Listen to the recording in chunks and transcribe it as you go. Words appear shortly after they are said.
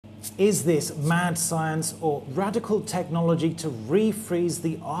Is this mad science or radical technology to refreeze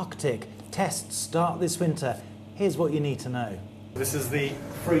the Arctic? Tests start this winter. Here's what you need to know. This is the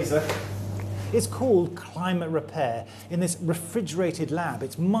freezer. It's called climate repair. In this refrigerated lab,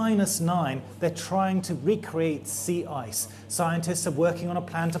 it's -9. They're trying to recreate sea ice. Scientists are working on a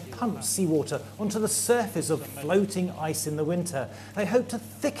plan to pump seawater onto the surface of floating ice in the winter. They hope to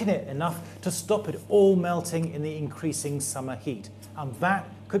thicken it enough to stop it all melting in the increasing summer heat. And that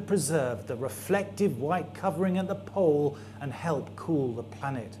could preserve the reflective white covering at the pole and help cool the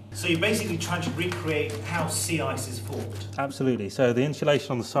planet. So you're basically trying to recreate how sea ice is formed? Absolutely. So the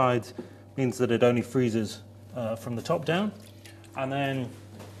insulation on the sides means that it only freezes from the top down, and then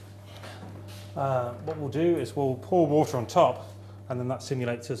what we'll do is we'll pour water on top, and then that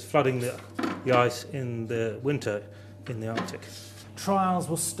simulates us flooding the ice in the winter in the Arctic. Trials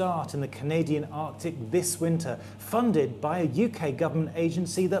will start in the Canadian Arctic this winter, funded by a UK government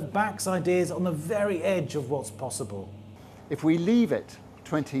agency that backs ideas on the very edge of what's possible. If we leave it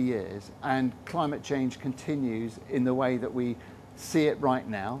 20 years and climate change continues in the way that we see it right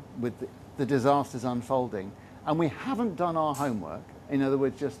now, with the disasters unfolding, and we haven't done our homework, in other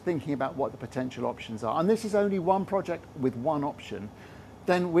words, just thinking about what the potential options are, and this is only one project with one option,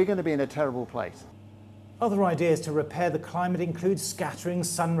 then we're going to be in a terrible place. Other ideas to repair the climate include scattering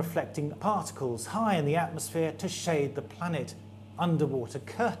sun-reflecting particles high in the atmosphere to shade the planet, underwater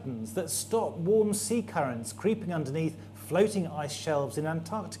curtains that stop warm sea currents creeping underneath floating ice shelves in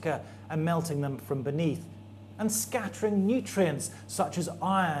Antarctica and melting them from beneath, and scattering nutrients such as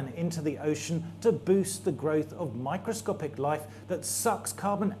iron into the ocean to boost the growth of microscopic life that sucks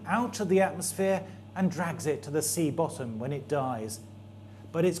carbon out of the atmosphere and drags it to the sea bottom when it dies.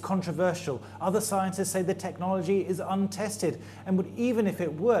 But it's controversial. Other scientists say the technology is untested and would, even if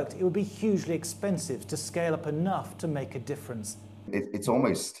it worked, it would be hugely expensive to scale up enough to make a difference. It's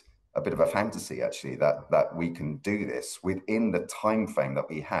almost a bit of a fantasy, actually, that we can do this within the time frame that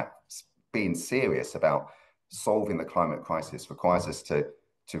we have. Being serious about solving the climate crisis requires us to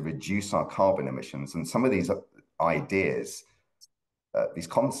reduce our carbon emissions. And some of these ideas, these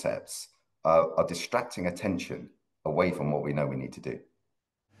concepts, are distracting attention away from what we know we need to do.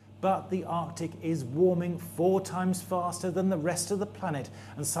 But the Arctic is warming 4 times faster than the rest of the planet,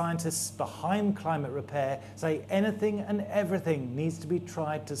 and scientists behind climate repair say anything and everything needs to be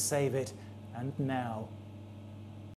tried to save it, and now.